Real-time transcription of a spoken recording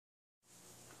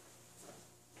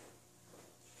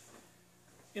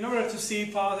in order to see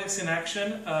politics in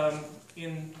action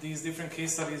in these different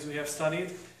case studies we have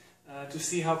studied, to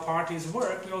see how parties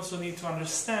work, we also need to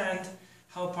understand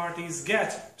how parties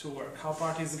get to work, how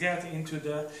parties get into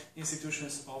the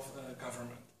institutions of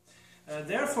government.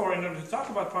 Therefore, in order to talk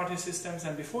about party systems,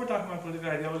 and before talking about political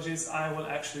ideologies, I will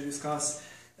actually discuss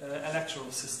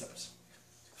electoral systems.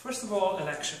 First of all,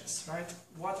 elections, right?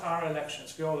 What are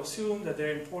elections? We all assume that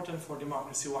they're important for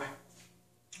democracy. Why?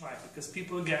 Why? Because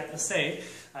people get a say,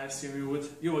 I assume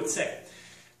you would say.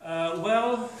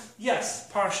 Well, yes,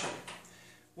 partially.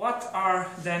 What are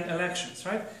then elections,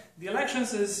 right? The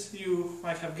elections, as you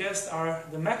might have guessed, are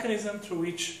the mechanism through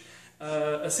which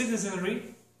a citizenry,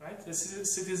 right, the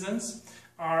citizens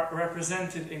are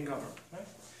represented in government, right?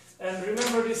 And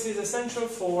remember, this is essential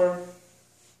for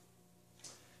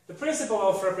the principle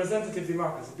of representative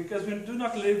democracy, because we do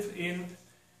not live in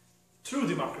true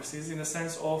democracies in the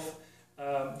sense of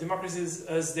democracies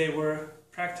as they were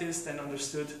practiced and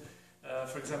understood,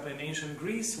 for example, in ancient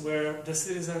Greece, where the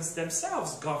citizens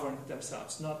themselves governed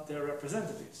themselves, not their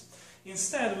representatives.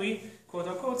 Instead, we,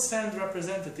 quote-unquote, send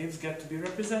representatives, get to be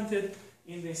represented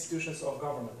in the institutions of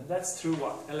government. And that's through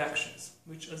what? Elections,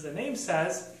 which, as the name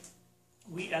says,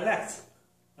 we elect,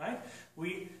 right?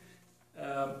 We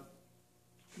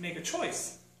make a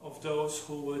choice of those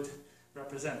who would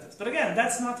represent us. But again,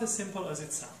 that's not as simple as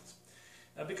it sounds.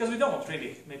 Because we don't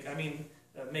really make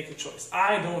a choice.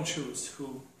 I don't choose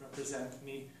who represent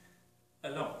me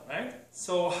alone, right?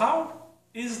 So how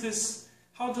does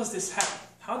this happen?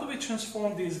 How do we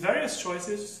transform these various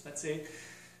choices? Let's say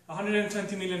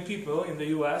 120 million people in the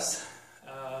US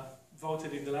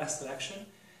voted in the last election,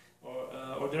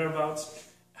 or thereabouts.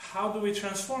 How do we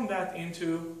transform that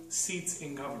into seats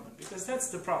in government? Because that's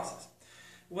the process.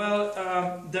 Well,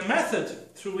 the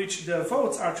method through which the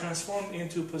votes are transformed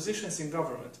into positions in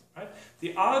government, right?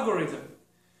 The algorithm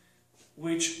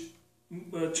which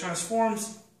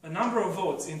transforms a number of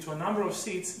votes into a number of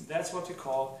seats, that's what we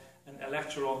call an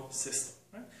electoral system.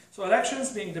 Right? So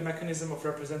elections being the mechanism of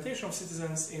representation of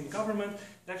citizens in government,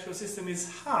 the electoral system is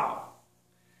how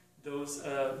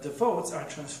the votes are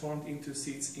transformed into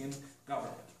seats in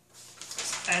government.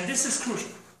 And this is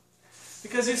crucial,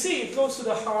 because you see, it goes to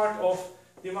the heart of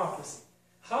democracy.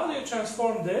 How do you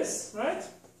transform this, right,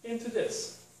 into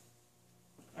this?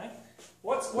 Right?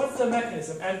 What's the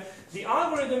mechanism? And the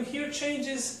algorithm here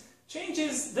changes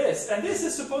this, and this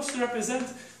is supposed to represent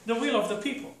the will of the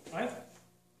people, right?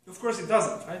 Of course it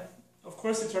doesn't, right? Of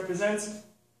course it represents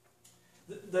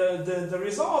the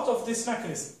result of this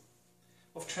mechanism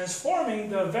of transforming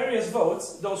the various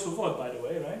votes, those who vote, by the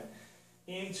way, right,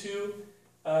 into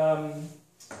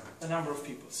a number of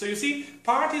people. So you see,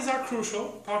 parties are crucial.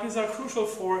 Parties are crucial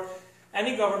for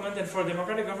any government and for a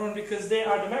democratic government, because they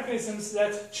are the mechanisms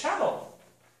that channel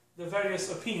the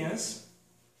various opinions,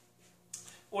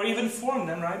 or even form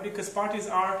them, right? Because parties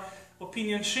are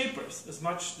opinion shapers as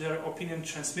much they're opinion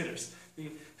transmitters.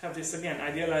 We have this, again,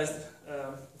 idealized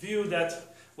view that,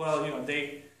 well, you know,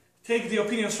 they take the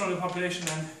opinions from the population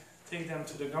and take them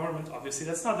to the government. Obviously,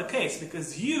 that's not the case,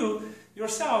 because you,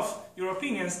 yourself, your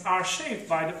opinions are shaped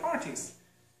by the parties.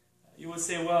 You would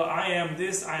say, well, I am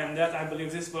this, I am that, I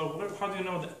believe this. Well, how do you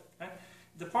know that? Right?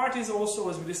 The parties also,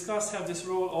 as we discussed, have this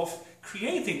role of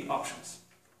creating options.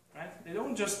 Right? They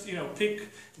don't just, you know,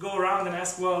 go around and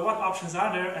ask, well, what options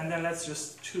are there, and then let's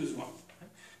just choose one. Right?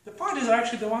 The parties are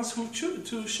actually the ones who choose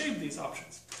to shape these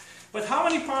options. But how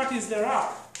many parties there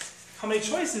are? How many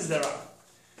choices there are?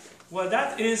 Well,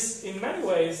 that is in many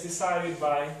ways decided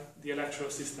by the electoral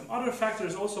system. Other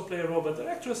factors also play a role, but the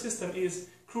electoral system is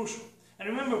crucial. And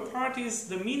remember, parties,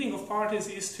 the meaning of parties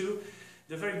is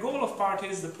the very goal of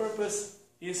parties, the purpose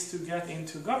is to get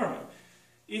into government.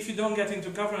 If you don't get into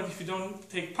government, if you don't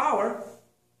take power,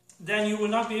 then you will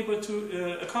not be able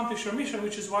to accomplish your mission,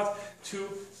 which is what? To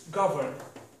govern.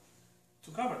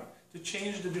 To govern. To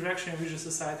change the direction in which the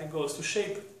society goes, to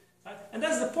shape it. Right? And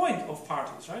that's the point of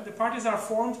parties, right? The parties are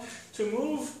formed to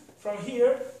move from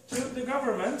here to the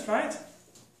government, right?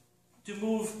 To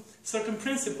move certain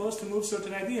principles, to move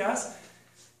certain ideas.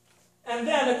 And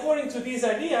then, according to these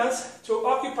ideas, to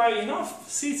occupy enough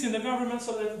seats in the government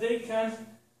so that they can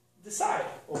decide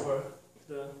over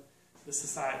the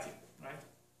society, right?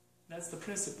 That's the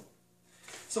principle.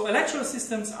 So electoral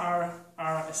systems are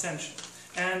essential.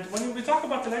 And when we talk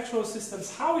about electoral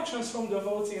systems, how we transform the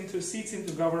votes into seats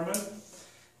into government,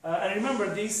 and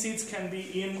remember, these seats can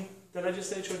be in the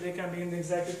legislature, they can be in the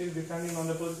executive, depending on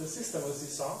the political system, as you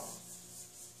saw.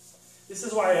 This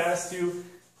is why I asked you,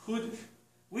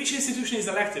 which institution is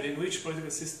elected in which political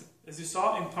system? As you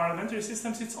saw, in parliamentary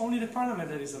systems, it's only the parliament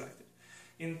that is elected.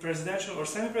 In presidential or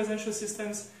semi-presidential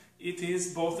systems, it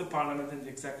is both the parliament and the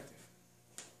executive.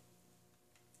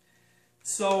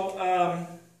 So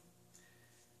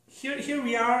here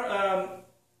we are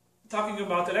talking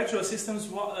about electoral systems,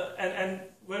 and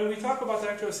when we talk about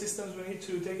electoral systems, we need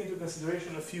to take into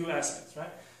consideration a few aspects,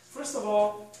 right? First of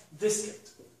all,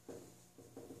 district.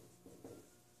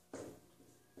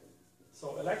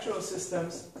 So electoral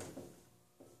systems,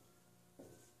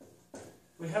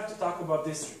 we have to talk about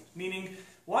district, meaning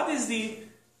what is the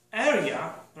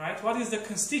area, right? What is the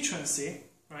constituency,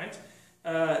 right?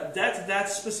 That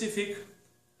specific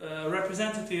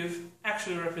representative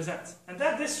actually represents. And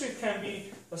that district can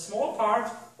be a small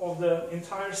part of the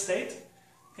entire state,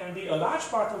 can be a large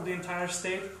part of the entire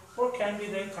state, or can be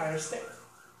the entire state.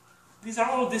 These are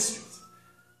all districts,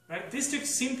 right? District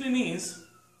simply means,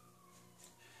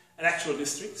 an actual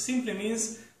district simply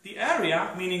means the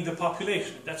area, meaning the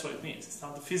population. That's what it means. It's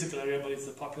not the physical area, but it's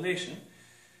the population.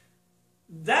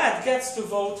 That gets to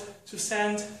vote to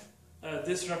send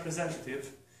this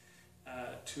representative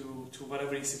to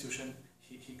whatever institution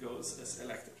he goes as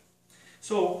elected.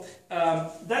 So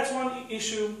that's one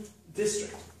issue,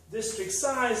 district. District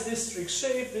size, district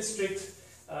shape, district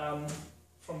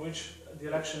from which the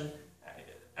election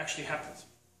actually happens.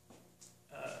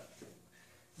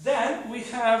 Then we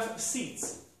have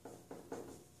seats.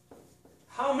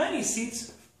 How many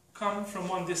seats come from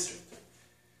one district?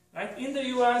 Right? In the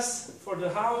US, for the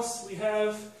House, we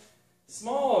have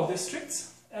small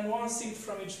districts and one seat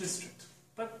from each district.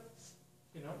 But,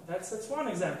 you know, that's one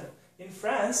example. In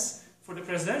France, for the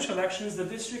presidential elections, the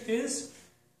district is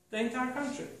the entire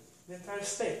country, the entire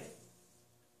state,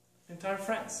 the entire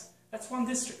France. That's one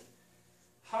district.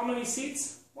 How many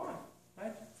seats? One,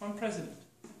 right? One president.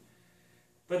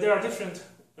 But there are different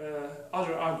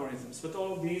other algorithms, but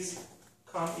all of these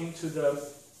come into the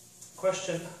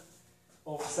question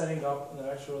of setting up an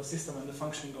electoral system and the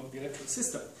functioning of the electoral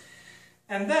system.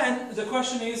 And then the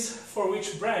question is for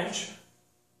which branch,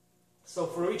 so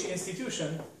for which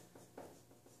institution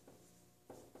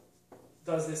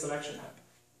does this election happen?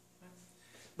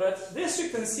 But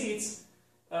district and seats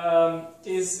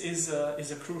is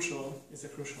a crucial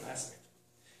aspect.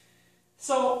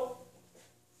 So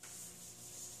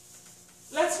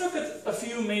let's look at a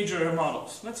few major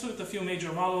models.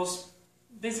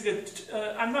 Basically,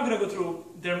 I'm not going to go through,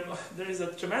 there is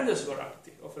a tremendous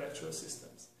variety of electoral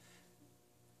systems.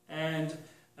 And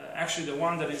actually the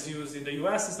one that is used in the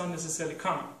US is not necessarily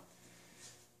common.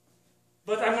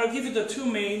 But I'm going to give you the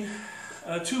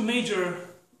two major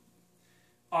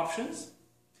options,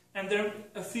 and there are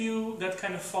a few that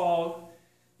kind of fall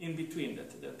in between,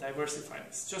 that diversify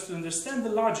this, just to understand the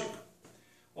logic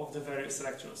of the various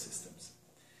electoral systems.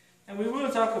 And we will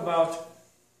talk about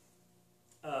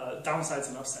downsides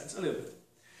and upsides a little bit.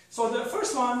 So the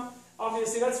first one,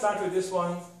 obviously, let's start with this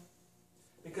one,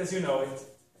 because you know it,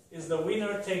 is the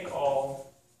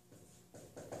winner-take-all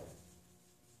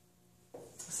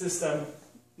system,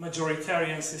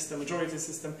 majoritarian system, majority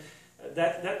system.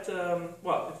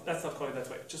 Well, let's not call it that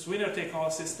way, just winner-take-all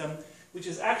system, which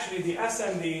is actually the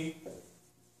SMD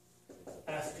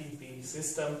FPP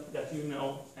system that you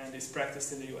know and is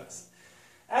practiced in the US.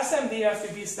 SMD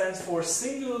FPP stands for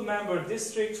Single Member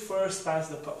District First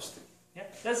Past the Post. Yeah?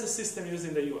 That's the system used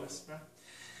in the US. Right?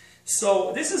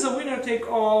 So this is a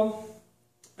winner-take-all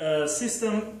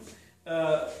system.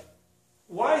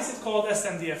 Why is it called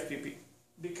SMD FPP?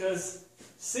 Because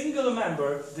single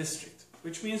member district,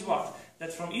 which means what?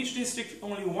 That from each district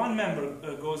only one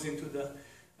member goes into the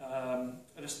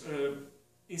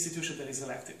institution that is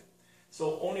elected.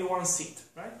 So only one seat,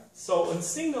 right? So in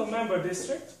single member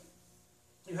district,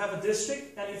 you have a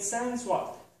district and it sends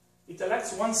what? It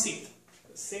elects one seat,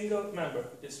 a single member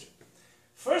district.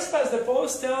 First past the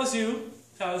post tells you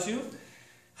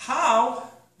how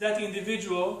that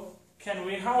individual can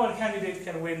win, how a candidate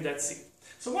can win that seat.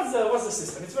 So what's the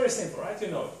system? It's very simple, right? You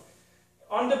know it.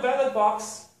 On the ballot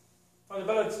box, on the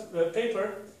ballot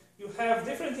paper, you have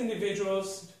different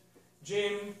individuals,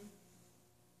 Jim,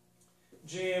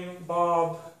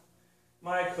 Bob,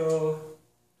 Michael,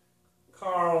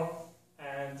 Carl,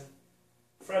 and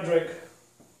Frederick,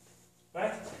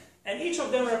 right? And each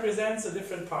of them represents a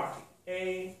different party.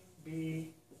 A,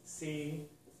 B, C,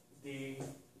 D,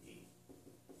 E,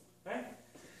 right?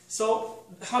 So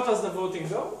how does the voting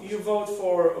go? You vote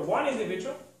for one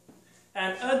individual,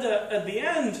 and at the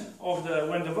end of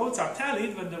when the votes are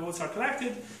tallied, when the votes are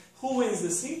collected, who wins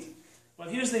the seat? Well,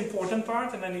 here's the important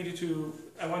part, and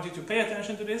I want you to pay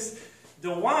attention to this.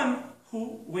 The one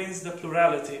who wins the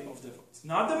plurality of the votes.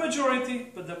 Not the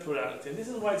majority, but the plurality. And this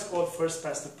is why it's called first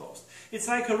past the post. It's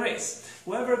like a race.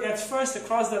 Whoever gets first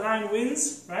across the line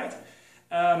wins, right?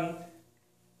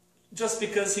 just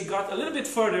because he got a little bit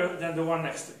further than the one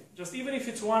next to him. Just even if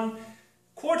it's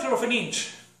 1/4 of an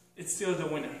inch, it's still the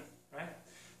winner, right?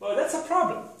 Well, that's a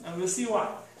problem, and we'll see why.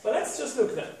 But let's just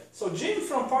look then. So Jim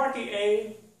from party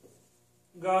A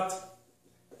got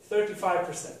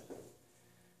 35%.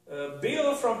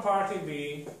 Bill from party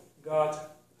B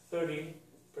got 30%.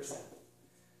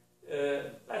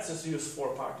 Let's just use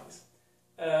 4 parties.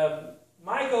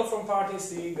 Michael from party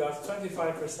C got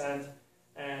 25%,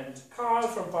 and Carl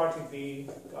from party B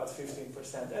got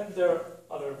 15%. And there are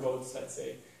other votes, let's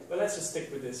say. But let's just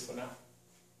stick with this for now.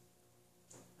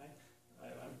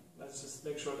 Let's just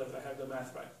make sure that I have the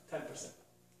math right. 10%.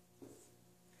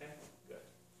 Okay, good.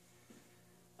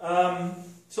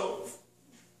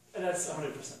 And that's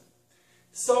 100%.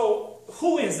 So,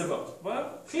 who wins the vote?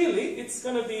 Well, clearly it's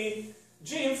going to be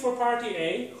Jim for party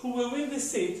A, who will win this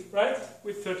seat, right,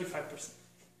 with 35%.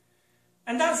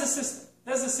 And that's the system.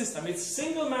 That's the system. It's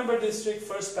single member district,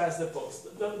 first past the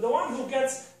post. The one who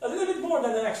gets a little bit more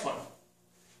than the next one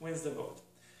wins the vote.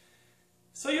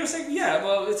 So you're saying, yeah,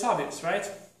 well, it's obvious, right?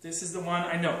 This is the one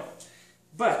I know.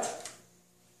 But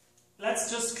let's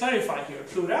just clarify here.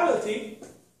 Plurality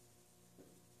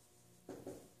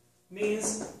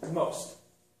means most.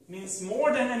 Means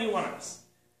more than anyone else.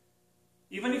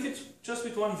 Even if it's just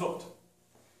with one vote.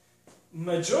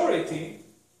 Majority,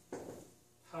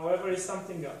 however, is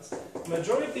something else.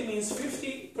 Majority means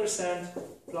 50%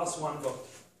 plus one vote.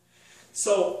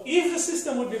 So, if the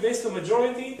system would be based on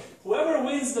majority, whoever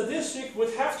wins the district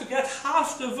would have to get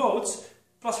half the votes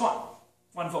plus one.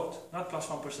 One vote. Not plus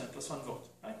 1%, plus one vote.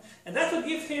 Right? And that would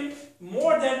give him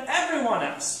more than everyone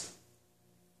else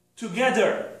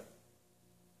together.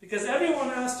 Because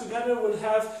everyone else together will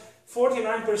have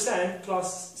 49%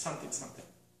 plus something, something.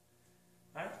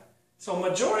 Right? So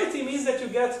majority means that you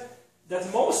get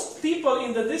that most people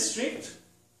in the district,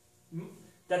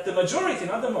 that the majority,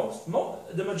 not the most,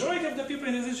 the majority of the people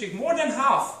in the district, more than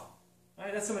half,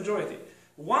 right? That's the majority,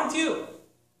 want you.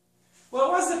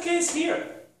 Well, what's the case here?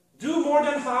 Do more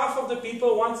than half of the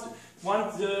people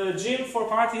want the Jim for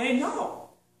party A? No,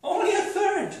 only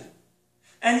 1/3.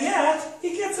 And yet,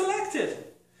 he gets elected.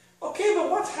 Okay, but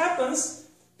what happens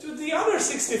to the other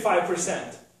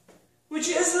 65%? Which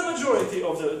is the majority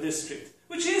of the district.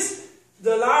 Which is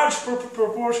the large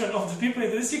proportion of the people in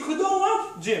the district who don't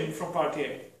want Jim from party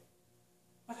A.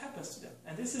 What happens to them?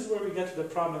 And this is where we get to the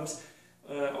problems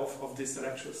of this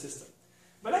electoral system.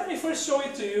 But let me first show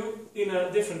it to you in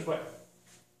a different way.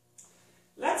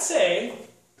 Let's say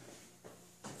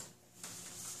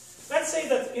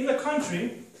that in the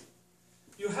country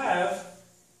you have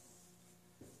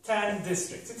 10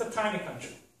 districts. It's a tiny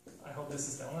country. I hope this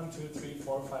is the 1, 2, 3,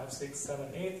 4, 5, 6,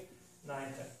 7, 8,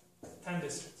 9, 10. 10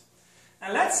 districts.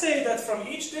 And let's say that from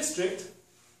each district,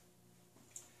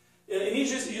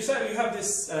 you have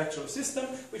this electoral system,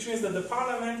 which means that the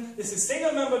parliament, this is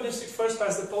single member district, first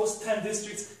past the post, 10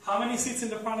 districts. How many seats in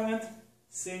the parliament?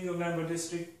 Single member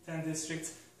district, 10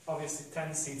 districts, obviously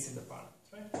 10 seats in the parliament.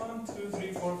 Right? 1, 2,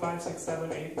 3, 4, 5, 6,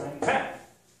 7, 8, 9, 10.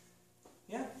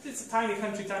 Yeah, it's a tiny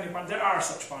country, tiny parliament. There are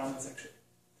such parliaments actually.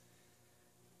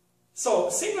 So,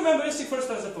 single member district, first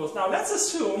past the post. Now let's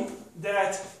assume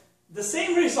that the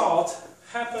same result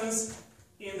happens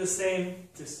in the same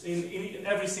in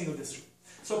every single district.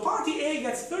 So party A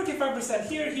gets 35%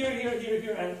 here,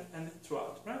 and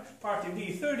throughout, right? Party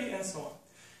B 30, and so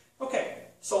on. Okay,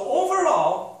 so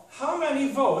overall, how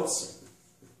many votes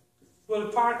will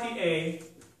party A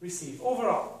receive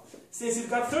overall? Since it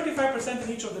got 35%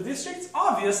 in each of the districts,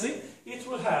 obviously it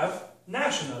will have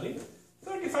nationally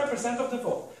 35% of the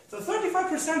vote. So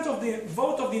 35% of the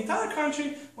vote of the entire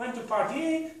country went to party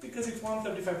A because it won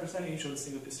 35% in each of the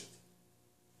single districts.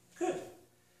 Good.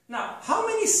 Now, how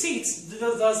many seats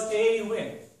does A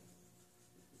win?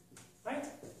 Right?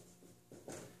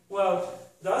 Well,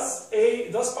 does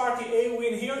party A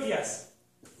win here? Yes.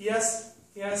 Yes,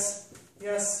 yes,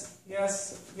 yes,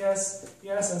 yes, yes,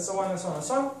 yes, and so on and so on and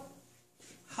so on.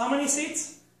 How many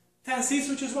seats? 10 seats,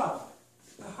 which is what?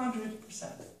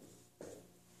 100%.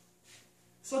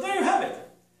 So there you have it.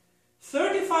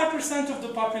 35% of the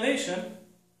population,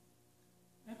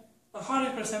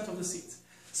 100% of the seats.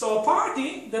 So a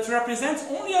party that represents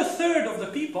only 1/3 of the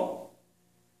people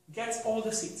gets all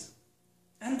the seats.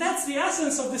 And that's the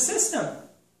essence of the system,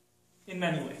 in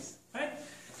many ways. Right?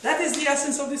 That is the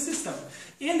essence of the system.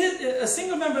 In a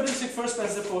single member district, first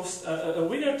past the post, a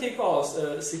winner-take-all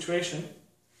situation,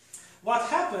 what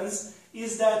happens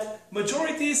is that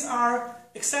majorities are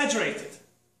exaggerated.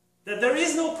 That there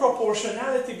is no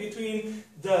proportionality between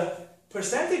the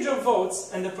percentage of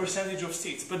votes and the percentage of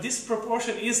seats. But this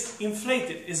proportion is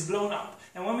inflated, is blown up.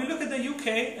 And when we look at the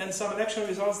UK and some election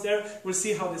results there, we'll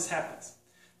see how this happens,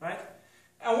 right?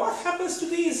 And what happens to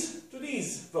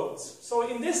these votes? So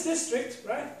in this district,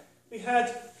 right, we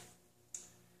had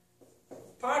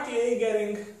Party A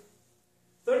getting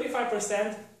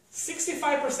 35%,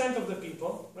 65% of the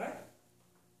people, right?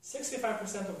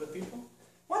 65% of the people.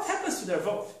 What happens to their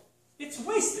vote? It's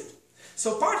wasted.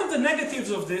 So part of the negatives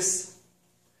of this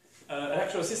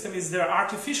electoral system is there are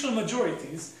artificial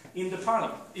majorities in the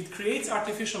parliament. It creates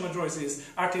artificial majorities.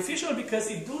 Artificial because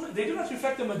they do not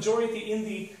reflect the majority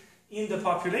in the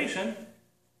population,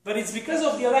 but it's because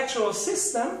of the electoral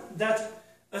system that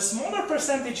a smaller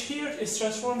percentage here is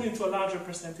transformed into a larger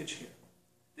percentage here.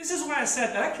 This is why I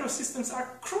said electoral systems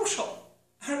are crucial.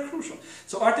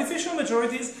 So artificial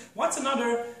majorities, what's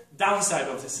another downside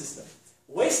of the system?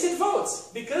 Wasted votes,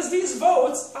 because these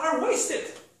votes are wasted.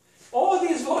 All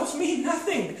these votes mean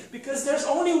nothing, because there's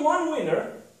only one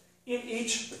winner in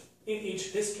each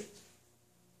district.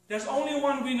 There's only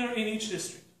one winner in each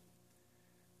district.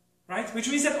 Right? Which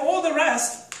means that all the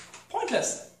rest,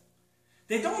 pointless.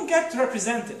 They don't get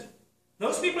represented.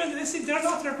 Those people in the district, they're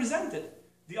not represented.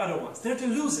 The other ones, they're the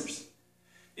losers.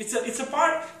 It's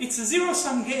a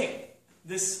zero-sum game.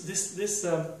 This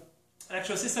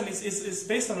electoral system is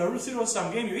based on a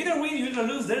zero-sum game. You either win, you either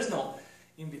lose. There's no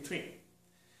in between.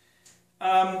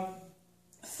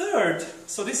 Third,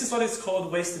 so this is what is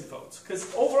called wasted votes.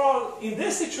 Because overall, in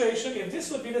this situation, if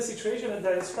this would be the situation that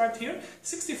I described here,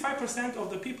 65% of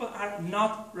the people are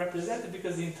not represented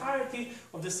because the entirety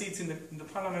of the seats in the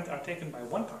parliament are taken by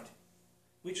one party,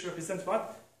 which represents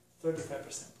what? 35%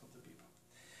 of the people.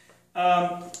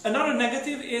 Another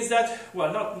negative is that,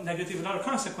 well, not negative, another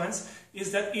consequence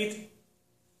is that it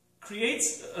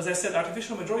creates, as I said,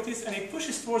 artificial majorities, and it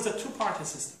pushes towards a two-party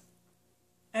system.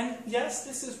 And yes,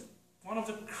 this is one of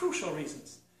the crucial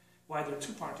reasons why there are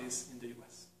two parties in the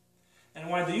US. And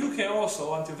why the UK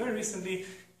also, until very recently,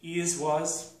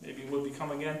 was, maybe will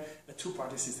become again, a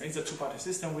two-party system. It's a two-party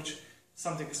system, which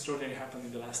something extraordinary happened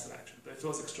in the last election, but it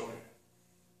was extraordinary.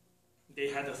 They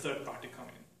had a third party come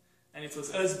in. And it was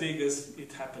as big as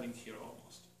it happening here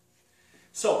almost.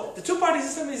 So, the two-party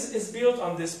system is built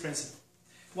on this principle.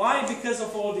 Why? Because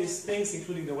of all these things,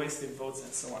 including the wasted votes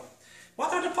and so on.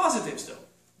 What are the positives, though?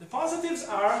 The positives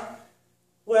are,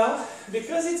 well,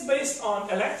 because it's based on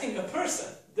electing a person,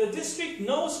 the district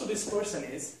knows who this person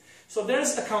is, so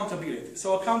there's accountability.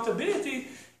 So accountability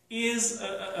is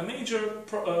a major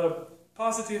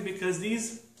positive because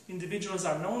these individuals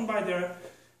are known by their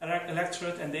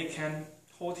electorate and they can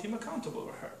hold him accountable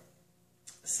or her.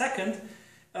 Second,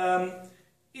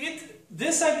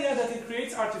 this idea that it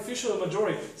creates artificial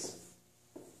majorities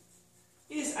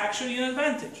is actually an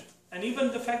advantage. And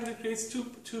even the fact that it creates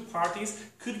two parties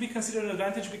could be considered an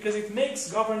advantage because it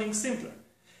makes governing simpler.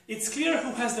 It's clear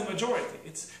who has the majority.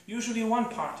 It's usually one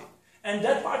party. And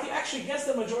that party actually gets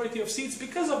the majority of seats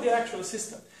because of the electoral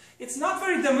system. It's not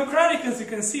very democratic, as you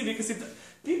can see, because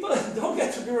people don't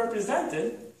get to be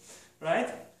represented, right?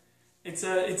 It's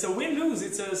a win-lose,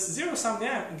 it's a zero-sum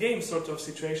game sort of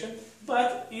situation,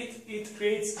 but it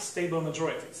creates stable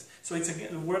majorities. So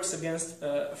it works against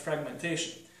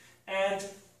fragmentation. And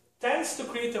tends to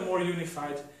create a more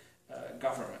unified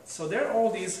government. So there are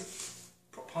all these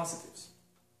positives.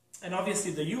 And obviously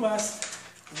the US,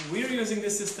 we're using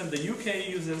this system, the UK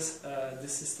uses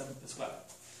this system as well.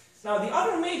 Now the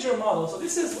other major model, so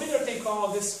this is winner take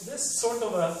all, this sort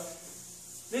of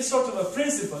a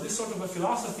principle, this sort of a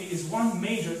philosophy is one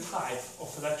major type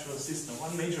of electoral system,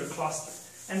 one major cluster.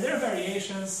 And there are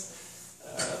variations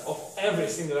of every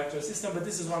single electoral system, but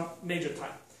this is one major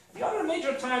type. The other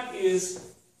major type is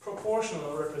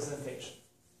proportional representation.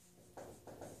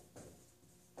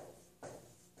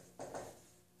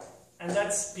 And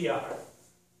that's PR.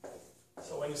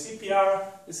 So when you see PR,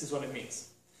 this is what it means.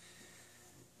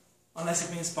 Unless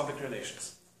it means public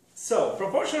relations. So,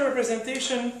 proportional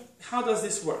representation, how does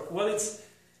this work? Well, it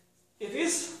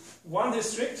is one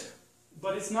district,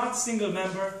 but it's not single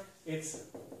member, it's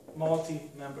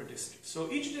multi-member district.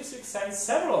 So each district sends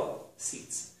several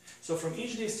seats. So from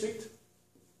each district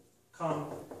come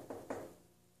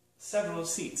several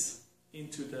seats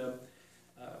into the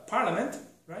parliament,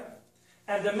 right?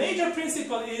 And the major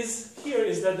principle is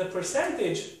that the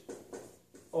percentage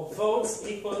of votes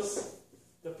equals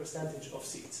the percentage of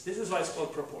seats. This is why it's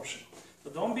called proportional. So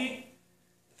don't make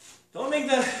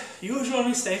the usual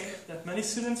mistake that many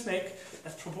students make,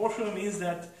 that proportional means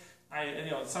that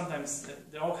sometimes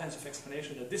there are all kinds of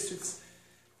explanations that districts,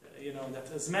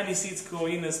 that as many seats go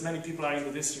in as many people are in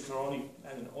the district, or only,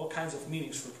 all kinds of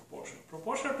meanings for proportional. proportional.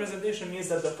 Proportional representation means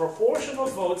that the proportion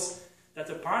of votes that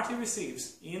a party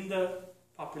receives in the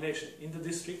population, in the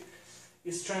district,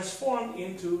 is transformed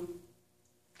into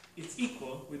its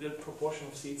equal with the proportion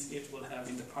of seats it will have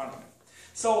in the parliament.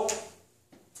 So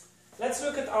let's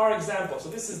look at our example. So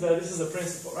this is the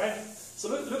principle, right? So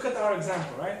look at our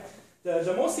example, right?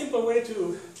 The most simple way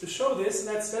to show this,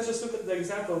 let's just look at the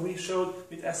example we showed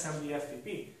with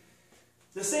SMD-FPP.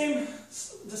 The same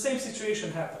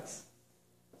situation happens.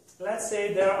 Let's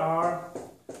say there are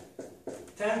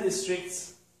 10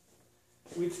 districts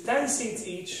with 10 seats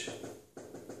each.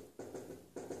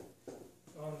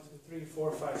 1, 2, 3,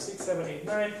 4, 5, 6, 7, 8,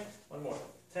 9. One more.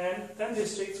 10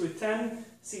 districts with 10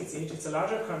 seats each. It's a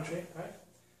larger country, right?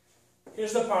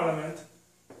 Here's the parliament.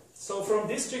 So from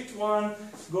district 1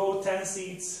 go 10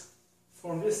 seats.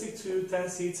 From district 2, 10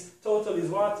 seats. Total is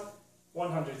what?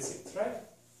 100 seats, right?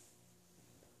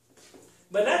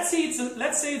 But let's say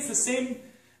it's the same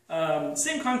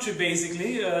country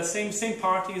basically, same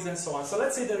parties and so on. So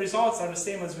let's say the results are the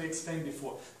same as we explained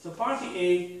before. So party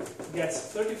A gets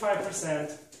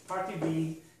 35%, party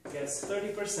B gets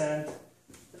 30%.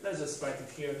 Let's just write it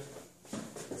here.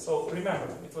 So remember,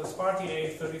 it was party A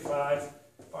 35,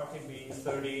 party B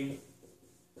 30,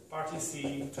 party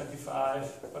C 25.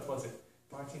 What was it?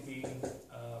 Party D 10,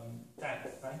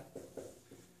 right?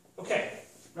 Okay.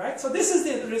 Right? So this is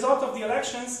the result of the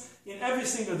elections in every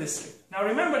single district. Now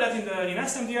remember that in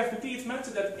SMD-FPP it meant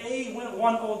that A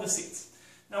won all the seats.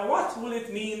 Now what will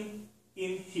it mean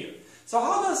in here? So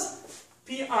how does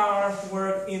PR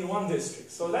work in one district?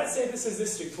 So let's say this is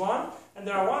district 1 and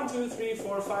there are 1, 2, 3,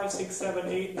 4, 5, 6, 7,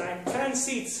 8, 9, 10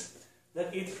 seats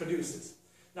that it produces.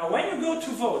 Now when you go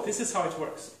to vote, this is how it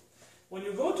works. When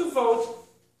you go to vote,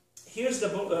 here's the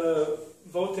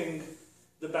voting,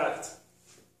 the ballot.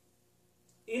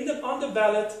 On the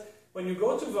ballot, when you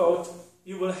go to vote,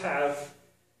 you will have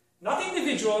not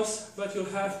individuals, but you'll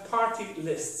have party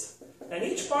lists. And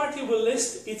each party will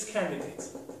list its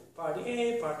candidates. Party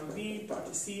A, Party B,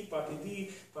 Party C, Party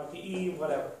D, Party E,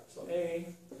 whatever. So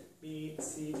A, B,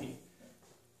 C, D.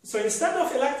 So instead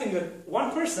of electing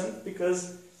one person,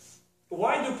 because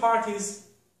why do parties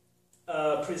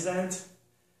present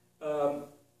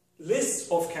lists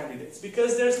of candidates?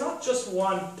 Because there's not just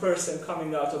one person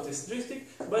coming out of this district,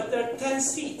 but there are 10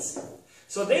 seats.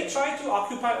 So they try to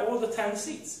occupy all the 10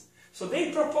 seats. So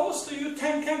they propose to you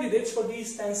 10 candidates for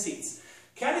these 10 seats.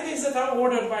 Candidates that are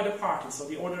ordered by the party, so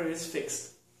the order is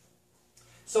fixed.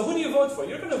 So who do you vote for?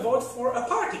 You're going to vote for a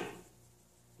party,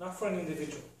 not for an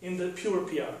individual, in the pure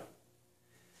PR.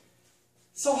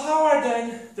 So how are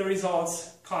then the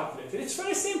results calculated? It's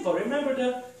very simple. Remember,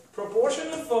 the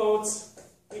proportion of votes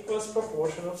equals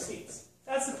proportion of seats.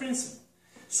 That's the principle.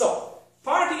 So,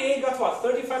 party A got what?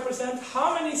 35%.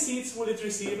 How many seats will it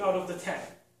receive out of the 10?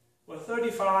 Well,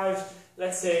 35,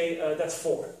 let's say that's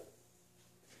 4.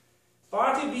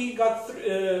 Party B got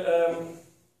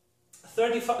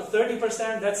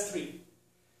 30%, that's 3.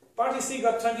 Party C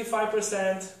got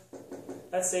 25%,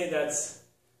 let's say that's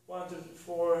 1, 2,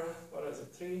 4, what is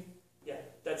it, 3? Yeah,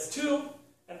 that's 2.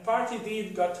 And party D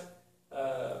got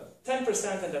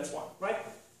 10% and that's 1, right?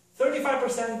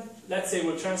 35%, let's say,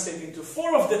 will translate into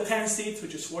 4 of the 10 seats,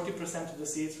 which is 40% of the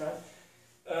seats, right?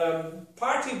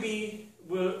 Party B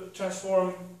will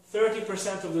transform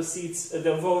 30% of the seats,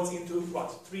 the votes into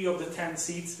what? 3 of the 10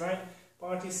 seats, right?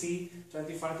 Party C,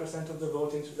 25% of the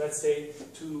vote into, let's say,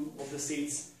 2 of the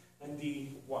seats, and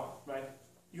D, 1, right?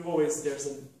 There's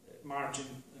a margin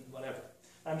and whatever.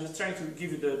 I'm just trying to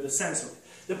give you the sense of it.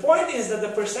 The point is that the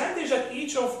percentage that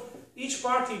each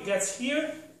party gets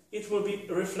here, it will be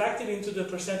reflected into the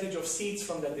percentage of seats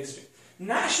from that district.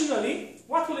 Nationally,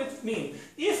 what will it mean?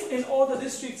 If in all the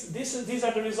districts, these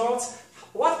are the results,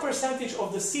 what percentage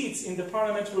of the seats in the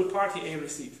parliament will party A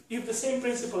receive? If the same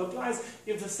principle applies,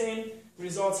 if the same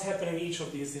results happen in each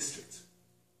of these districts.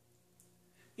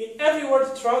 In every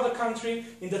ward throughout the country,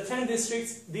 in the 10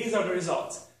 districts, these are the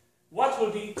results. What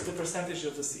will be the percentage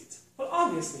of the seats? Well,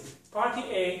 obviously, party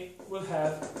A will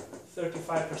have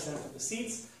 35% of the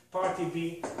seats, party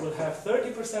B will have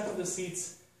 30% of the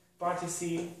seats, party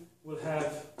C will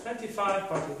have 25%,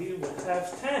 party D will have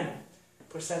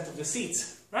 10% of the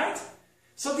seats, right?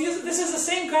 So this is the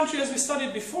same country as we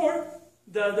studied before,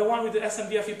 the one with the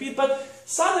SMD-FPP, but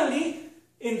suddenly,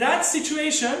 in that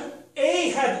situation, A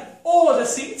had all the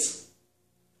seats,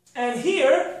 and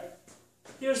here's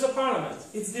the parliament.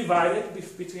 It's divided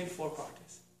between 4 parties.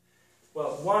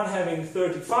 Well, one having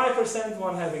 35%,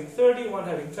 one having 30%, one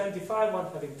having 25%, one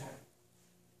having 10%.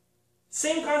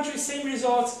 Same country, same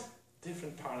results,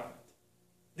 different parliament.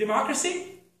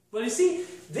 Democracy? Well, you see,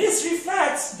 this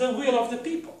reflects the will of the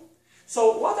people.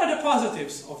 So what are the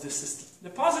positives of this system?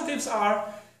 The positives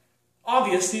are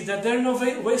obviously that there are no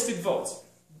wasted votes,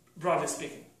 broadly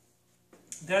speaking.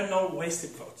 There are no wasted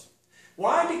votes.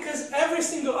 Why? Because every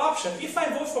single option, if I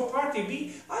vote for party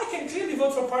B, I can clearly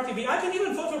vote for party B. I can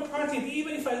even vote for party B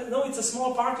even if I know it's a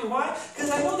small party. Why?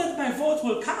 Because I know that my vote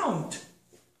will count.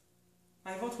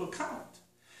 My vote will count.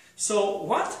 So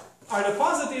what are the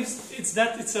positives? It's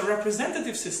that it's a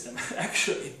representative system,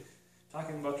 actually.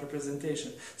 Talking about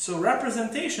representation. So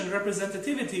representation,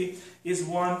 representativity is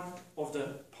one of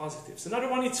the positives. Another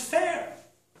one, it's fair.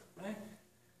 Right?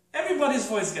 Everybody's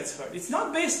voice gets heard. It's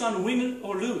not based on win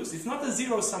or lose. It's not a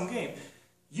zero-sum game.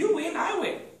 You win, I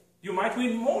win. You might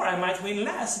win more, I might win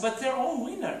less, but they're all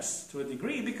winners to a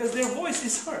degree because their voice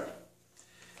is heard.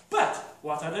 But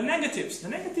what are the negatives? The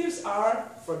negatives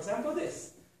are, for example,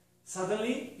 this.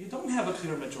 Suddenly, you don't have a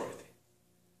clear majority.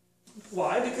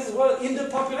 Why? Because, well, in the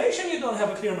population you don't have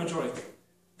a clear majority.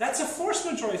 That's a forced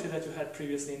majority that you had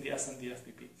previously in the SND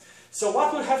FPP. So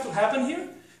what will have to happen here?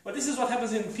 Well, this is what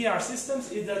happens in PR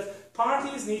systems, is that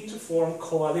parties need to form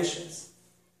coalitions.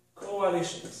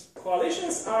 Coalitions.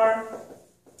 Coalitions are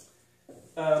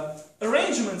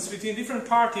arrangements between different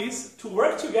parties to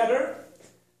work together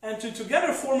and to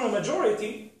together form a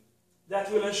majority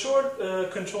that will ensure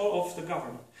control of the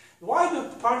government. Why do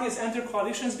parties enter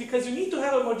coalitions? Because you need to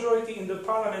have a majority in the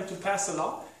parliament to pass a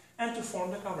law and to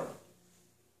form the government.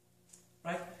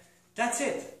 Right? That's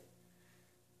it.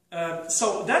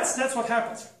 So that's what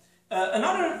happens.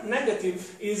 Another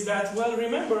negative is that, well,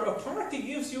 remember, a party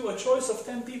gives you a choice of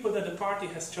 10 people that the party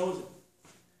has chosen.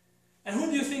 And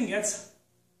who do you think gets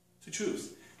to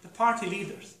choose? The party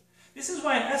leaders. This is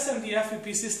why an SMD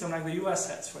FPP system like the US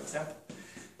has, for example,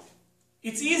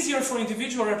 it's easier for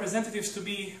individual representatives to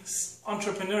be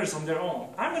entrepreneurs on their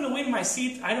own. I'm going to win my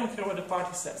seat, I don't care what the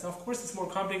party says. Now, of course, it's more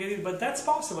complicated, but that's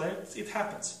possible, it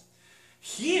happens.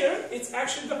 Here, it's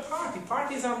actually the party.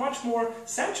 Parties are much more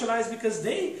centralized because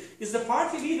it's the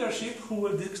party leadership who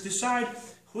will decide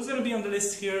who's going to be on the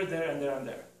list here, there, and there, and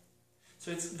there.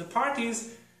 So the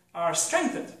parties are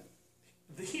strengthened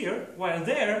here, while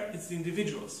there, it's the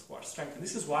individuals who are strengthened.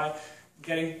 This is why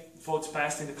getting votes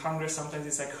passed in the Congress sometimes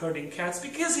is like herding cats,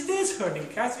 because it is herding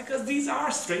cats, because these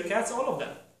are stray cats, all of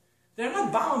them. They're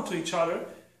not bound to each other,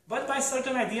 but by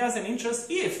certain ideas and interests,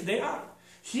 if they are.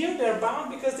 Here they're bound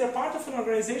because they're part of an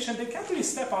organization. They can't really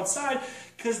step outside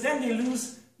because then they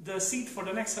lose the seat for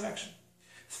the next election.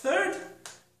 Third,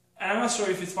 and I'm not sure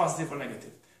if it's positive or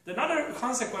negative, another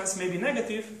consequence, maybe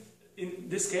negative in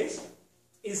this case,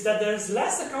 is that there's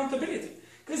less accountability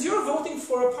because you're voting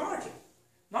for a party,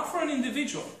 not for an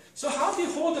individual. So how do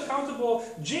you hold accountable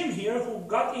Jim here who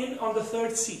got in on the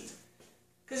third seat?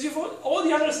 Because all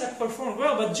the others have performed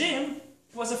well, but Jim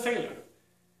was a failure.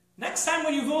 Next time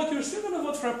when you vote, you're still going to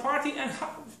vote for a party, and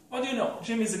what do you know?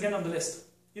 Jim is again on the list.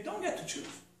 You don't get to choose.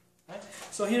 Right?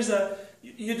 So you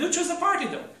do choose a party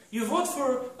though. You vote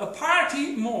for a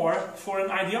party more, for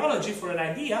an ideology, for an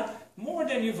idea, more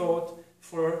than you vote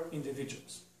for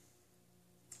individuals.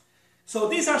 So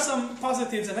these are some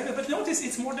positives and negatives, but notice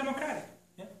it's more democratic.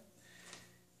 Yeah?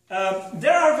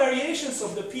 There are variations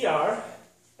of the PR,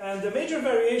 and the major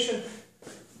variation,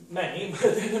 many,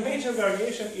 but the major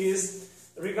variation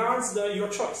regards your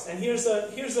choice. And this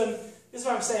is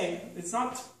what I'm saying. It's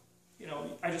not,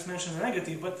 I just mentioned a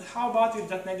negative, but how about if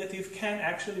that negative can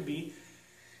actually be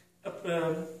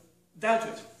dealt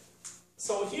with?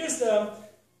 So here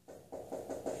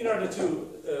are the two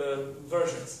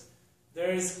versions.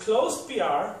 There is closed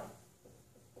PR,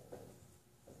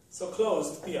 so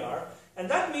closed PR, and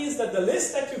that means that the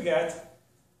list that you get,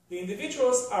 the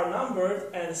individuals are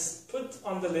numbered and put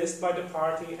on the list by the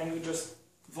party, and you just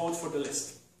vote for the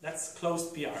list. That's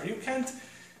closed PR. You can't,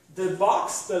 the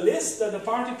list that the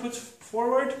party puts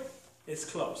forward is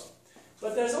closed.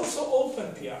 But there's also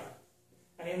open PR.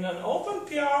 And in an open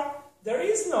PR, there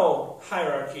is no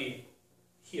hierarchy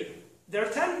here. There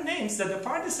are 10 names that the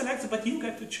party selects, but you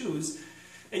get to choose.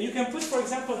 And you can put, for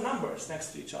example, numbers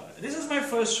next to each other. This is my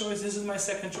first choice, this is my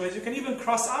second choice. You can even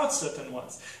cross out certain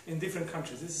ones in different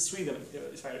countries. This is Sweden,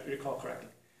 if I recall correctly.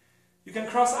 You can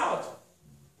cross out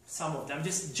some of them.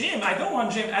 This Jim, I don't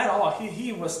want Jim at all.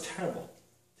 He was terrible.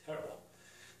 Terrible.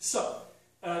 So,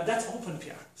 that's open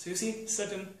PR. So you see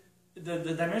the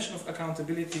dimension of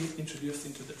accountability introduced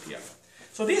into the PR.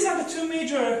 So these are the two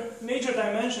major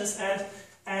dimensions, and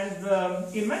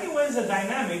in many ways the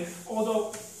dynamic,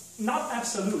 although not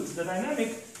absolute, the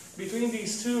dynamic between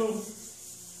these two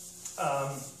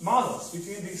models,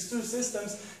 between these two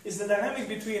systems, is the dynamic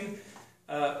between,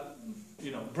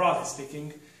 broadly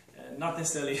speaking, not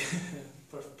necessarily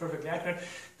perfectly accurate,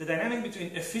 the dynamic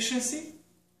between efficiency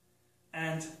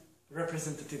and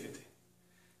representativity.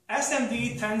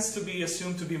 SMD tends to be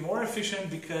assumed to be more efficient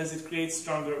because it creates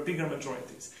stronger, bigger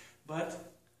majorities.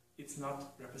 But it's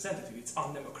not representative, it's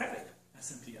undemocratic,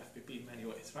 SMD, FPP in many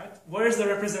ways, right? Where is the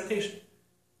representation?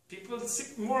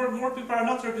 More people are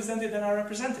not represented than are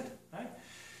represented, right?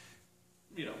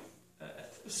 You know,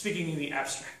 speaking in the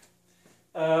abstract.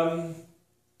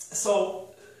 So,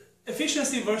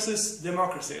 efficiency versus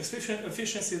democracy,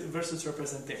 efficiency versus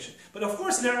representation. But of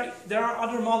course there are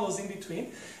other models in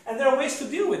between, and there are ways to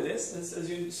deal with this, as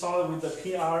you saw with the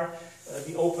PR,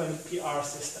 the open PR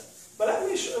system. But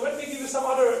let me give you some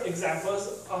other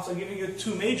examples after giving you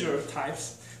two major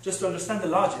types, just to understand the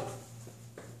logic.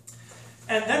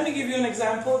 And let me give you an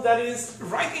example that is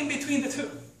right in between the two,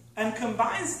 and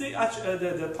combines the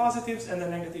positives and the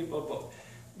negative of both.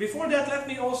 Before that, let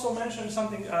me also mention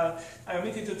something I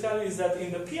omitted to tell you, is that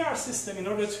in the PR system,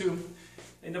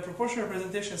 in the proportional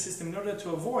representation system, in order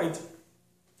to avoid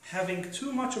having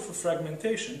too much of a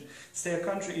fragmentation, say a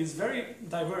country is very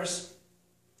diverse,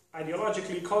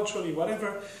 ideologically, culturally,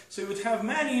 whatever, so you would have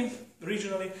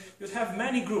regionally, you would have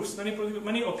many groups,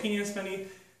 many opinions, many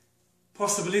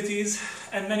possibilities,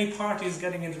 and many parties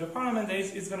getting into the parliament.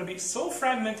 It's going to be so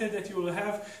fragmented that you will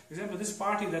have, for example, this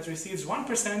party that receives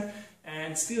 1%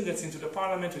 and still gets into the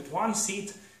parliament with 1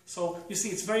 seat. So you see,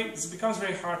 it becomes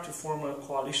very hard to form a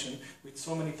coalition with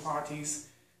so many parties,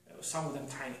 some of them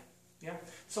tiny. Yeah.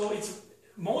 So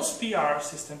most PR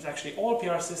systems, actually all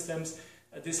PR systems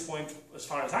at this point, as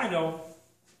far as I know,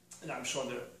 and I'm sure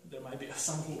there might be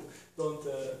some who don't.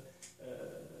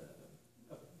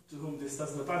 To whom this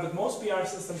doesn't apply, but most PR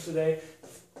systems today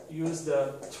use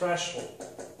the threshold.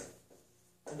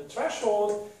 And the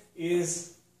threshold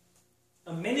is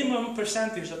a minimum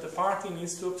percentage that the party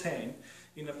needs to obtain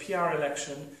in a PR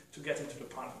election to get into the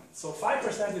parliament. So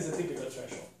 5% is a typical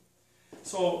threshold.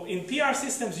 So in PR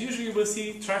systems, usually you will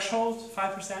see threshold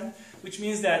 5%, which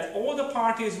means that all the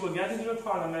parties will get into the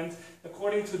parliament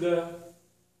according to the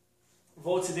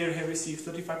votes they have received,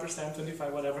 35%,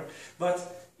 25%, whatever.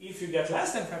 But if you get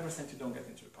less than 5%, you don't get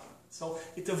into the parliament. So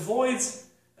it avoids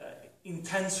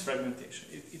intense fragmentation.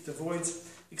 It avoids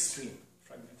extreme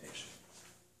fragmentation.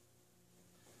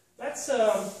 Let's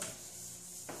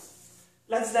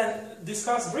then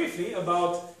discuss briefly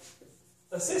about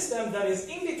a system that is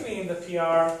in between the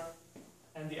PR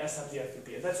and the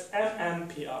SMD-FPP. That's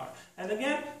MMPR. And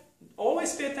again,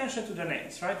 always pay attention to the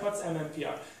names, right? What's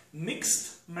MMPR?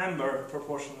 Mixed member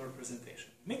proportional representation.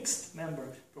 Mixed member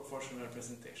proportional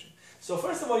representation. So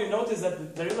first of all, you notice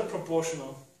that there is a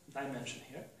proportional dimension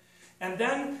here. And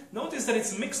then notice that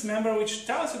it's mixed member, which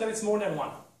tells you that it's more than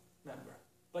one member.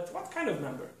 But what kind of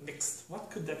member? Mixed. What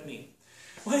could that mean?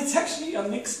 Well, it's actually a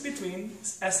mix between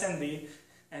SMD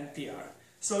and PR.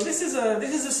 So this is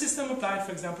a system applied,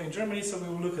 for example, in Germany, so we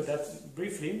will look at that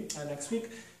briefly next week.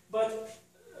 But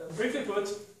briefly put,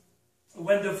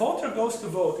 when the voter goes to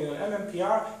vote in an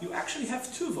MMPR, you actually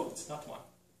have 2 votes, not 1.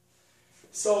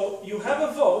 So you have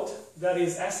a vote that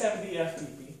is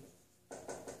SMD-FPP,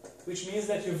 which means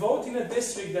that you vote in a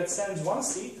district that sends 1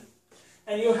 seat,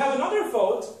 and you have another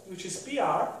vote, which is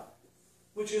PR,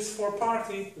 which is for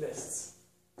party lists.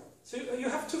 So you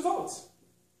have 2 votes,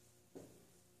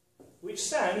 which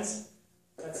sends,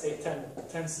 let's say,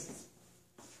 10 seats.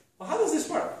 Well, how does this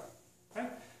work?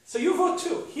 Right? So you vote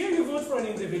 2. Here you vote for an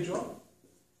individual,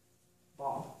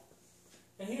 Bob,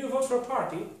 and here you vote for a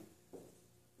party,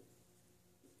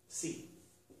 C.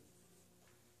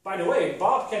 By the way,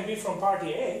 Bob can be from party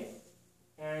A,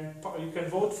 and you can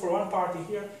vote for one party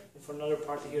here and for another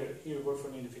party here. Here you vote for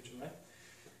an individual, right?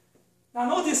 Now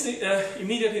notice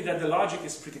immediately that the logic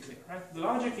is pretty clear, right? The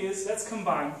logic is, let's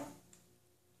combine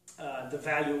the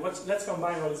value, let's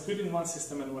combine what is good in one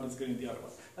system and what is good in the other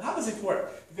one. But how does it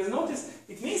work? Because notice,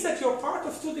 it means that you're part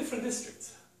of 2 different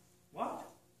districts. What?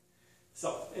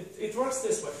 So, it works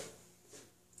this way.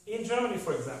 In Germany,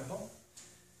 for example,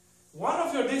 one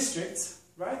of your districts,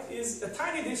 right, is a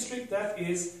tiny district that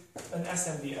is an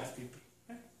SMD-FPP.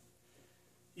 Right?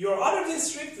 Your other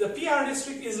district, the PR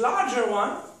district, is larger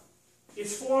one.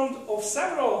 It's formed of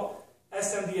several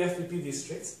SMD-FPP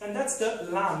districts, and that's the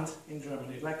Land in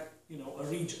Germany, like, you know, a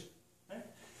region. Right?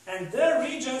 And their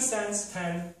region sends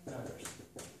 10 members.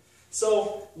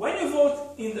 So when you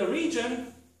vote in the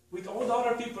region, with all the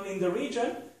other people in the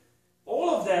region, all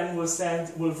of them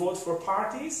will vote for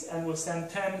parties and will send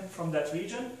 10 from that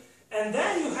region. And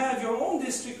then you have your own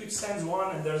district which sends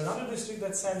 1, and there's another district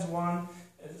that sends 1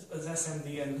 as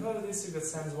SMD, and another district that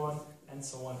sends 1, and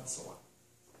so on and so on.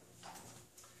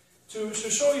 To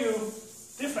show you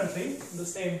differently, the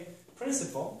same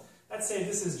principle, let's say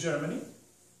this is Germany.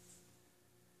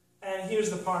 And and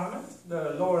here's the parliament,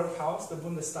 the lower house, the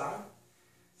Bundestag.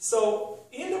 So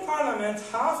in the parliament,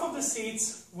 half of the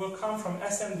seats will come from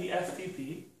SND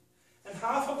FDP, and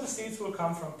half of the seats will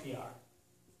come from PR.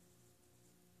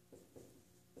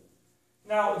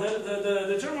 Now,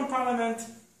 the German parliament,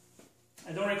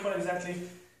 I don't recall exactly,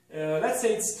 let's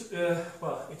say it's,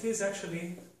 well, it is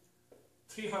actually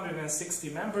 360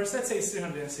 members, let's say it's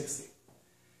 360.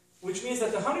 Which means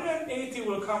that 180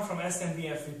 will come from SND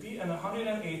FDP and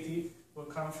 180 will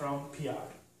come from PR.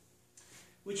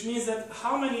 Which means that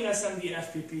how many SND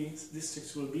FDP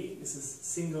districts will be? This is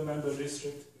single member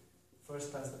district,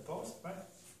 first past the post, right?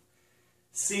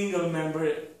 Single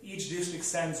member, each district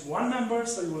sends one member,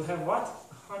 so you will have what?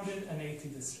 180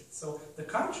 districts. So the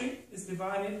country is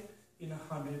divided in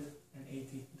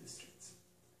 180 districts.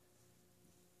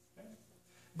 Okay?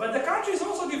 But the country is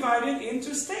also divided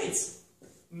into states.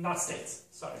 Not states,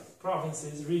 sorry,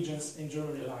 provinces, regions in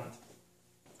Germany land.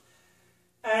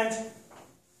 And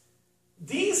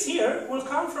these here will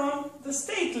come from the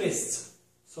state lists,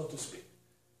 so to speak.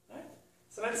 Right?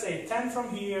 So let's say 10 from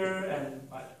here, and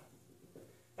I don't know.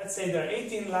 Let's say there are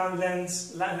 18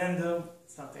 Länder,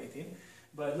 it's not 18,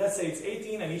 but let's say it's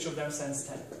 18 and each of them sends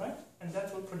 10, right? And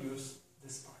that will produce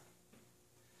this part.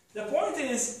 The point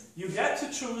is, you get to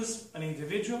choose an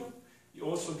individual. You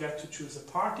also get to choose a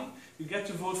party. You get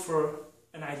to vote for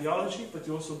an ideology, but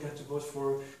you also get to vote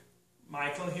for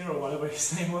Michael here, or whatever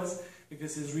his name was,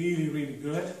 because he's really, really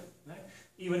good, right?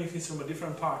 Even if he's from a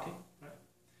different party. Right?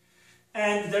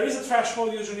 And there is a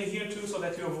threshold usually here too, so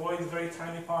that you avoid very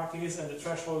tiny parties, and the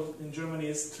threshold in Germany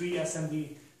is 3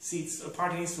 SND seats. A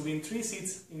party needs to win 3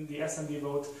 seats in the SND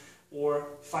vote, or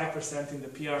 5% in the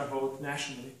PR vote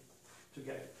nationally to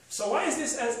get it. So why is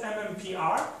this as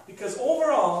MMPR? Because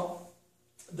overall,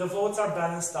 the votes are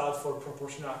balanced out for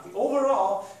proportionality.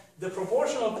 Overall, the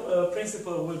proportional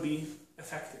principle will be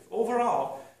effective.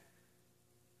 Overall,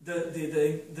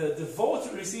 the vote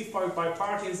received by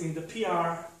parties in the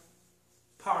PR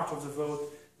part of the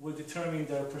vote will determine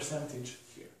their percentage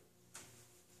here.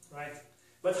 Right?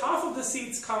 But half of the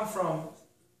seats come from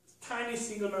tiny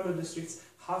single-member districts,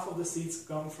 half of the seats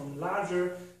come from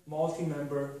larger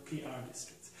multi-member PR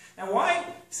districts. And why?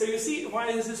 So you see, why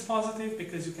is this positive?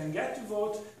 Because you can get to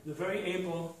vote the very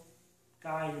able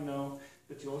guy you know,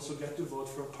 but you also get to vote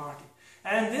for a party.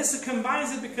 And this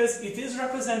combines it because it is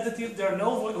representative, there are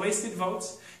no wasted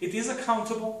votes, it is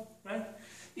accountable, right?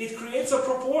 It creates a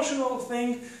proportional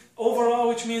thing overall,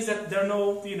 which means that there are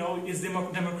no, you know, it's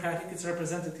democratic, it's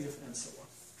representative, and so on.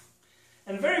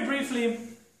 And very briefly,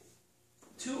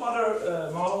 2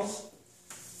 other models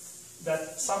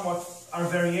that somewhat are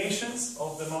variations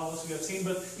of the models we have seen,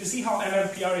 but you see how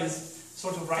MMPR is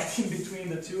sort of right in between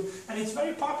the two, and it's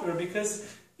very popular because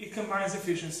it combines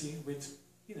efficiency with,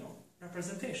 you know,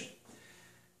 representation.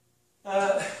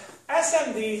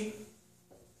 SND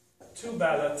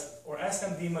 2-ballot or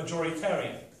SND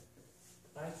majoritarian,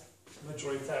 right?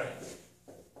 Majoritarian.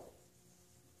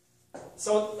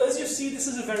 So as you see, this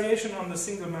is a variation on the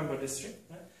single-member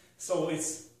district. Right? So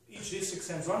it's each district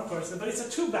sends one person, but it's a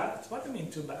 2-ballot. What do you mean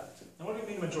 2-ballot? And what do you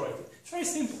mean majority? It's very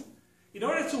simple. In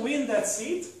order to win that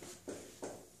seat,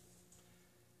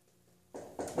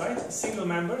 right, a single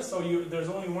member, so there's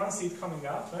only one seat coming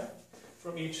out, right,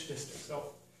 from each district.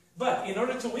 So, but in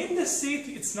order to win this seat,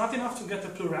 it's not enough to get a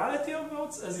plurality of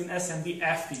votes, as in SND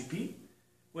FDP,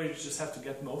 where you just have to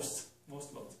get most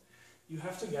votes. You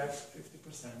have to get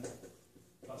 50%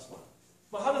 plus 1.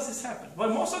 Well, how does this happen? Well,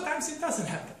 most of the times it doesn't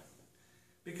happen.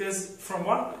 Because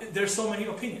there's so many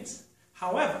opinions.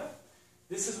 However,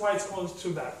 this is why it's called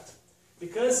 2-ballot.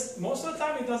 Because most of the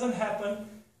time it doesn't happen.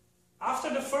 After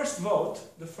the first vote,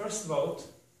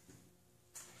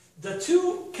 the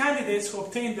 2 candidates who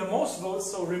obtained the most votes,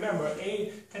 so remember,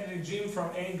 candidate Jim from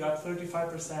A got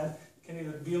 35%,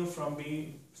 candidate Bill from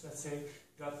B, let's say,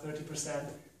 got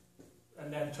 30%,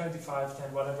 and then 25,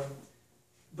 10, whatever.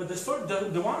 But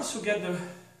the ones who get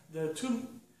the 2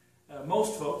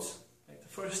 most votes, like the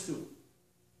first 2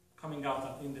 coming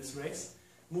out in this race,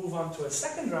 move on to a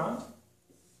second round,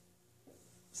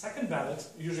 second ballot,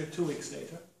 usually 2 weeks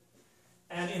later.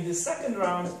 And in the second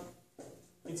round,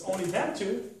 it's only them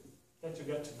 2 that you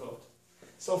get to vote.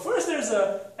 So first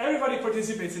everybody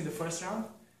participates in the first round,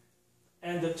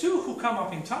 and the 2 who come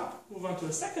up in top move on to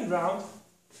a second round,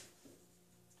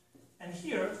 and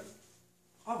here,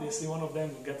 obviously one of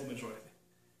them will get the majority.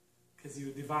 Because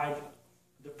you divide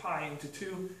the pie into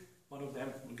 2, one of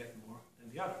them will get more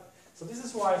than the other. So this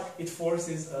is why it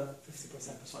forces a 50%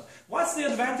 plus 1. What's the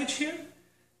advantage here?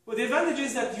 Well, the advantage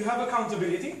is that you have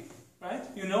accountability, right?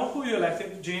 You know who you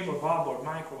elected, Jim or Bob or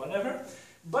Mike or whatever,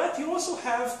 but you also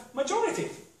have majority.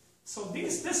 So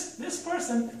this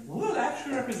person will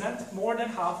actually represent more than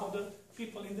half of the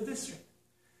people in the district.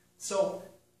 So,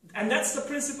 and that's the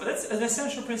principle, that's an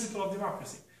essential principle of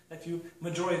democracy, that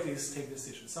majorities take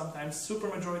decisions. Sometimes super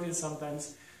majorities,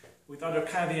 sometimes with other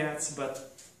caveats,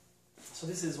 but, so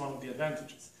this is one of the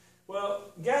advantages.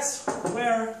 Well, guess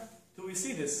where do we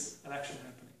see this election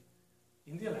happening?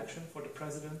 In the election for the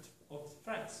president of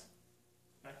France.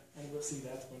 Right? And we'll see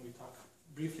that when we talk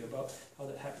briefly about how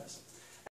that happens.